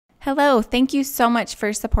Hello, thank you so much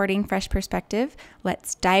for supporting Fresh Perspective.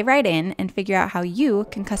 Let's dive right in and figure out how you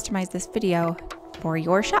can customize this video for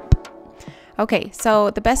your shop. Okay,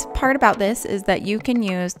 so the best part about this is that you can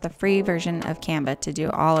use the free version of Canva to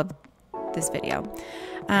do all of this video.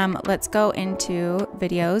 Let's go into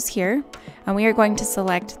videos here, and we are going to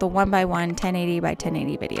select the 1x1 1080 by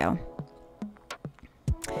 1080 video.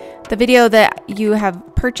 The video that you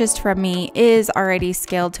have purchased from me is already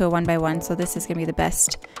scaled to a 1x1, so this is going to be the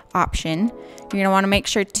best option. You're going to want to make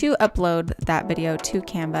sure to upload that video to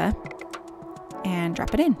Canva and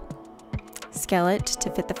drop it in. Scale it to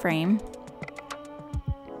fit the frame.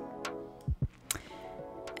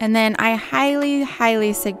 And then I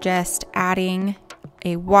highly suggest adding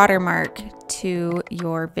a watermark to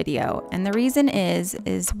your video. And the reason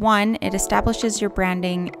is one, it establishes your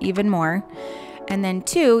branding even more. And then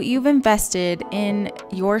two, you've invested in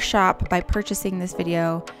your shop by purchasing this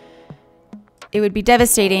video. It would be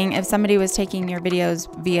devastating if somebody was taking your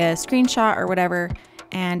videos via screenshot or whatever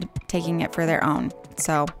and taking it for their own.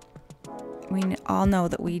 So we all know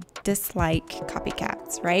that we dislike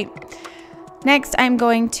copycats, right? Next, I'm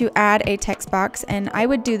going to add a text box, and I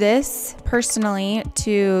would do this personally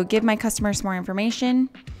to give my customers more information.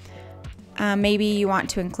 Maybe you want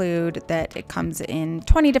to include that it comes in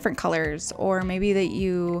 20 different colors, or maybe that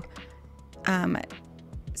you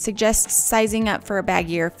suggest sizing up for a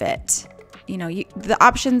baggier fit. You know, the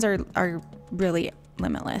options are really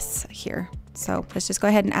limitless here. So let's just go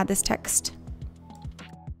ahead and add this text.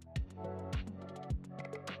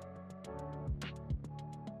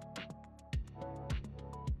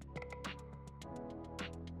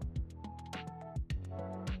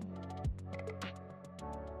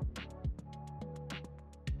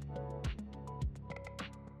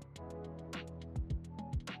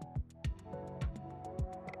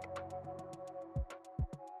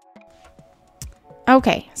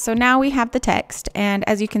 Okay, so now we have the text, and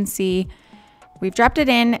as you can see, we've dropped it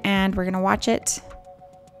in and we're gonna watch it,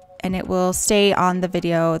 and it will stay on the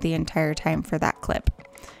video the entire time for that clip.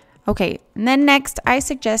 Okay, and then next I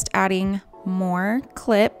suggest adding more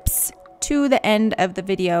clips to the end of the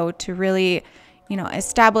video to really,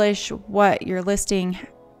 establish what you're listing,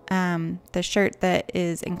 the shirt that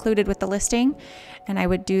is included with the listing. And I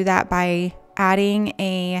would do that by adding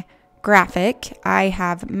a graphic. I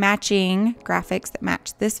have matching graphics that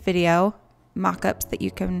match this video, mock-ups that you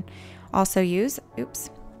can also use. Oops,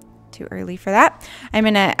 too early for that. I'm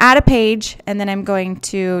going to add a page, and then I'm going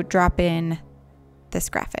to drop in this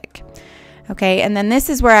graphic. Okay, and then this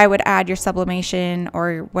is where I would add your sublimation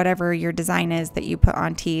or whatever your design is that you put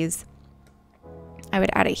on tees. I would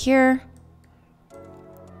add it here,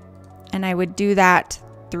 and I would do that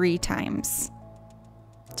 3 times.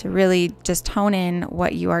 To really just hone in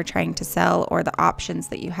what you are trying to sell or the options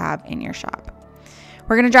that you have in your shop.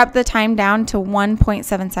 We're going to drop the time down to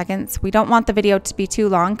 1.7 seconds. We don't want the video to be too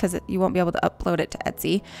long because you won't be able to upload it to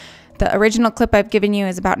Etsy. The original clip I've given you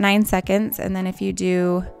is about 9 seconds. And then if you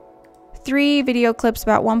do 3 video clips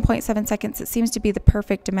about 1.7 seconds, it seems to be the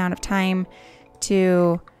perfect amount of time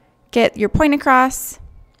to get your point across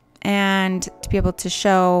and to be able to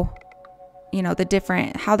show, the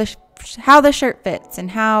different, how the shirt fits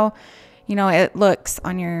and how, it looks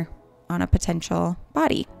on a potential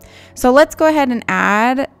body. So let's go ahead and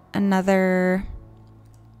add another,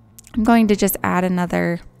 I'm going to just add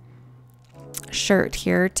another shirt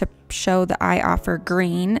here to show that I offer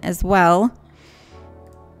green as well.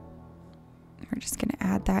 We're just going to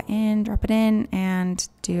add that in, drop it in, and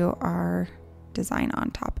do our design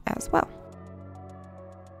on top as well.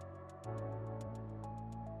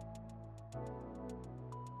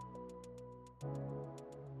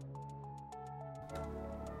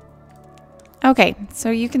 Okay,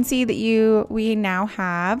 so you can see that we now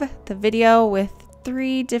have the video with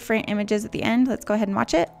 3 different images at the end. Let's go ahead and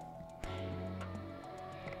watch it.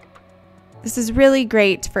 This is really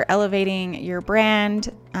great for elevating your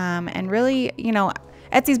brand, and really,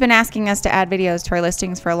 Etsy's been asking us to add videos to our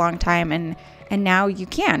listings for a long time, and now you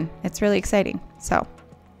can. It's really exciting. So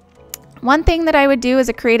one thing that I would do is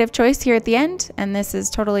a creative choice here at the end, and this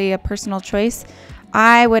is totally a personal choice.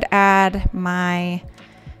 I would add my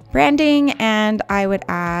branding, and I would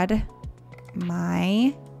add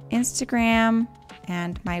my Instagram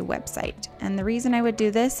and my website. And the reason I would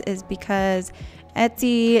do this is because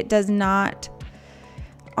Etsy does not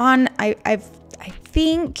I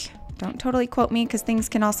think, don't totally quote me because things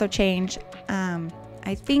can also change.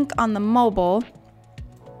 I think on the mobile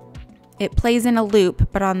it plays in a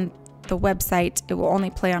loop, but on the website it will only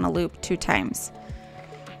play on a loop 2 times.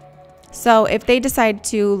 So if they decide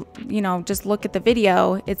to, just look at the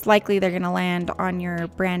video, it's likely they're going to land on your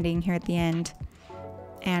branding here at the end.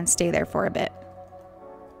 and stay there for a bit.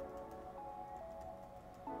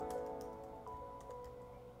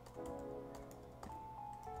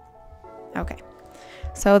 Okay,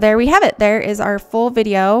 so there we have it. There is our full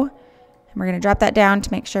video. And we're going to drop that down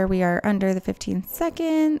to make sure we are under the 15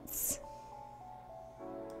 seconds.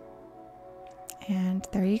 And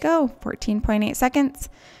there you go, 14.8 seconds.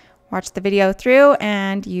 Watch the video through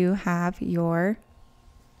and you have your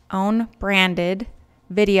own branded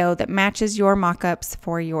video that matches your mock-ups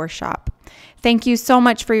for your shop. Thank you so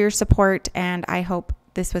much for your support, and I hope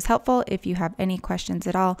this was helpful. If you have any questions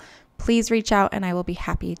at all, please reach out and I will be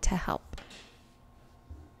happy to help.